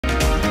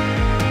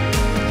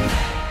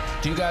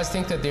Do you guys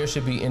think that there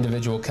should be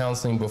individual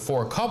counseling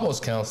before couples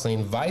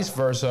counseling, vice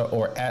versa,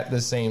 or at the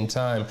same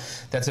time?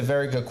 That's a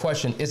very good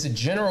question. It's a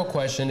general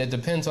question. It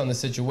depends on the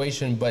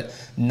situation, but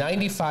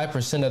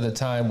 95% of the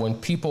time when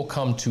people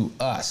come to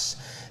us,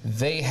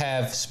 they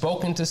have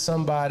spoken to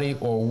somebody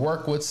or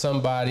worked with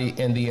somebody,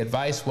 and the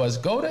advice was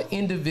go to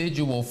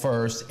individual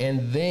first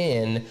and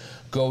then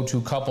go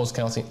to couples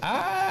counseling.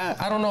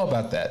 I don't know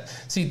about that.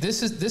 See,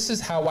 this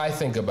is how I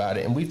think about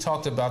it, and we've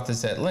talked about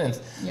this at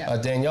length,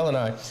 Danielle and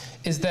I,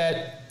 is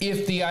that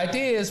if the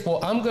idea is, well,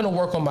 I'm gonna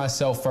work on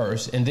myself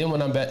first, and then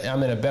when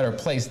I'm in a better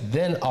place,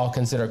 then I'll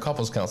consider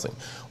couples counseling.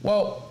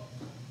 Well,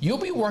 you'll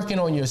be working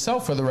on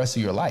yourself for the rest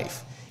of your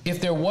life. If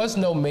there was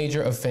no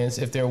major offense,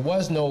 if there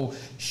was no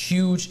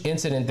huge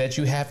incident that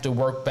you have to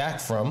work back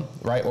from,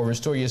 right, or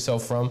restore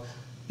yourself from,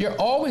 you're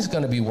always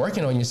going to be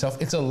working on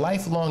yourself. It's a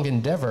lifelong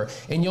endeavor,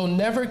 and you'll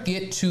never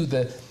get to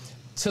the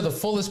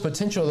fullest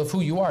potential of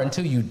who you are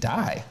until you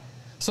die.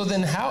 So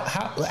then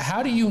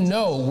how do you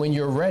know when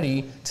you're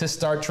ready to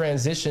start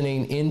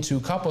transitioning into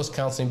couples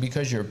counseling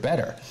because you're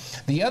better?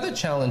 The other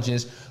challenge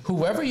is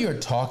whoever you're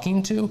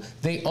talking to,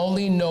 they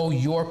only know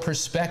your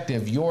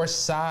perspective, your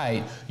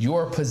side,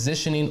 your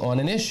positioning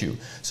on an issue.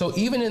 So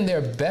even in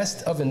their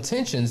best of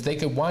intentions, they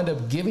could wind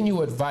up giving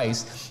you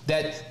advice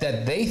that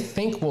they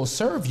think will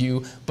serve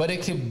you, but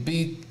it could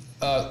be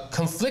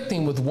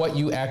conflicting with what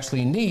you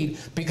actually need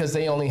because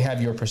they only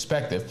have your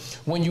perspective.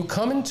 When you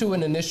come into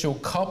an initial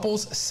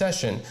couples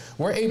session,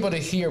 we're able to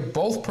hear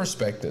both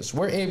perspectives.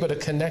 We're able to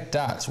connect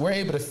dots. We're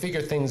able to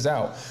figure things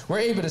out. We're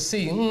able to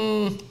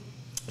see,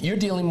 you're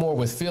dealing more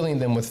with feeling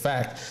than with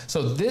fact.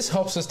 So this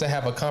helps us to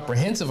have a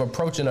comprehensive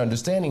approach and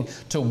understanding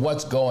to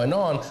what's going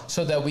on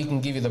so that we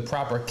can give you the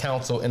proper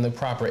counsel and the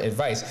proper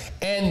advice.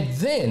 And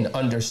then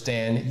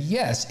understand,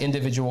 yes,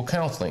 individual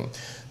counseling.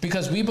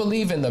 Because we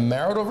believe in the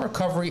marital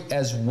recovery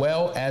as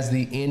well as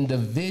the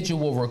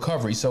individual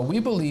recovery. So we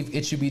believe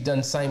it should be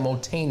done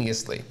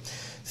simultaneously.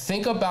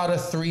 Think about a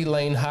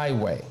 3-lane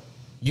highway.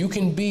 You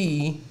can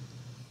be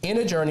in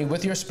a journey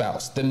with your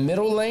spouse. The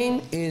middle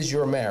lane is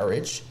your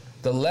marriage.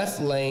 The left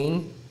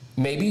lane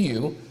may be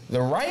you.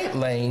 The right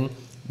lane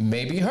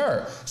may be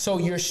her. So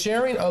you're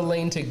sharing a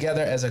lane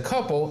together as a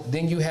couple,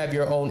 then you have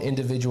your own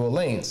individual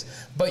lanes.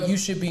 But you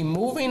should be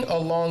moving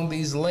along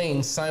these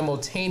lanes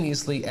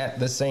simultaneously at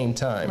the same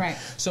time. Right.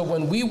 So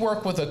when we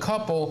work with a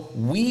couple,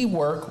 we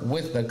work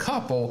with the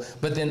couple,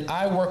 but then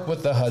I work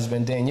with the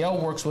husband,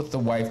 Danielle works with the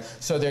wife,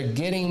 so they're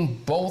getting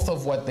both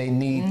of what they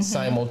need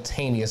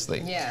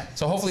simultaneously. Yeah.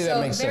 So hopefully that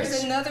makes sense.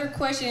 There's another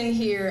question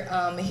here.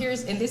 And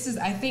this is,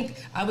 I think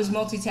I was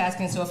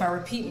multitasking, so if I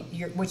repeat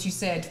what you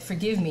said,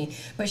 forgive me.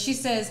 But she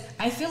says,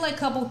 I feel like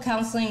couple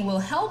counseling will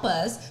help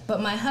us,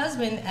 but my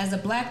husband, as a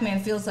black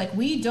man, feels like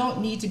we don't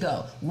need to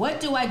go.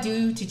 What do I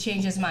do to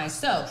change his mind?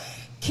 So,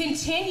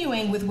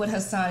 continuing with what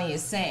Hassani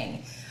is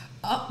saying,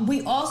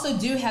 we also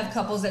do have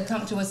couples that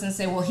come to us and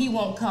say, well, he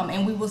won't come,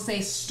 and we will say,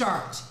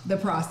 start the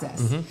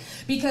process.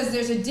 Because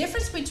there's a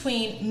difference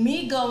between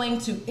me going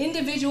to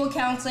individual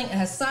counseling and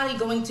Hassani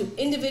going to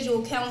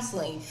individual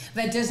counseling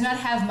that does not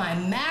have my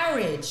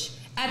marriage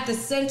at the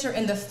center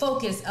and the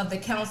focus of the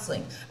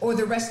counseling or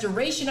the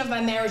restoration of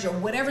my marriage or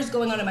whatever's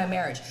going on in my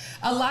marriage.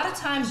 A lot of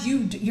times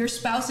your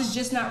spouse is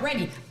just not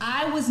ready.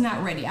 I was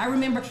not ready. I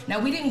remember, now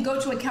we didn't go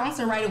to a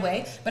counselor right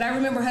away, but I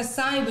remember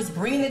Hassani was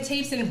bringing the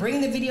tapes in and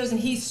bringing the videos, and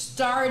he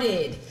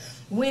started.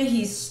 When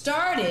he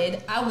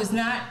started, I was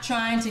not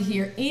trying to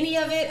hear any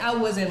of it. I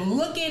wasn't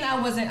looking. I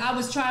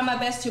was trying my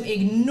best to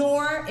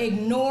ignore.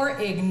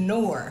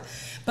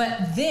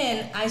 But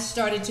then I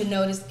started to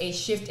notice a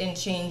shift and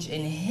change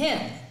in him.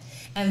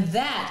 And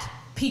that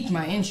piqued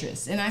my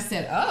interest. And I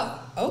said, oh,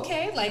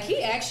 okay, like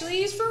he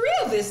actually is for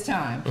real this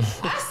time.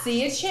 I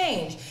see a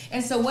change.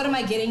 And so what am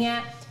I getting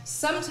at?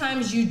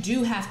 Sometimes you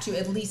do have to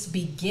at least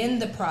begin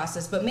the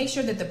process, but make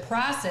sure that the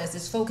process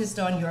is focused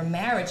on your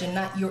marriage and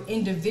not your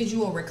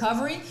individual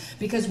recovery,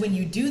 because when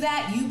you do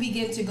that, you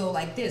begin to go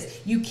like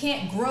this. You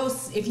can't grow,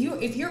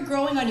 if you're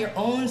growing on your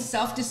own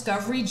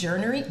self-discovery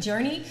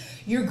journey,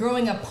 you're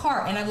growing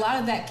apart. And a lot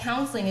of that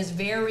counseling is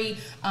very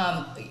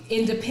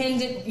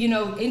independent,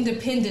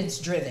 independence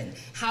driven.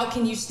 How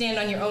can you stand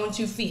on your own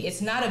 2 feet? It's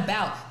not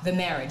about the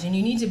marriage. And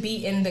you need to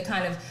be in the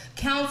kind of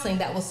counseling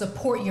that will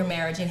support your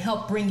marriage and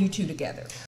help bring you two together.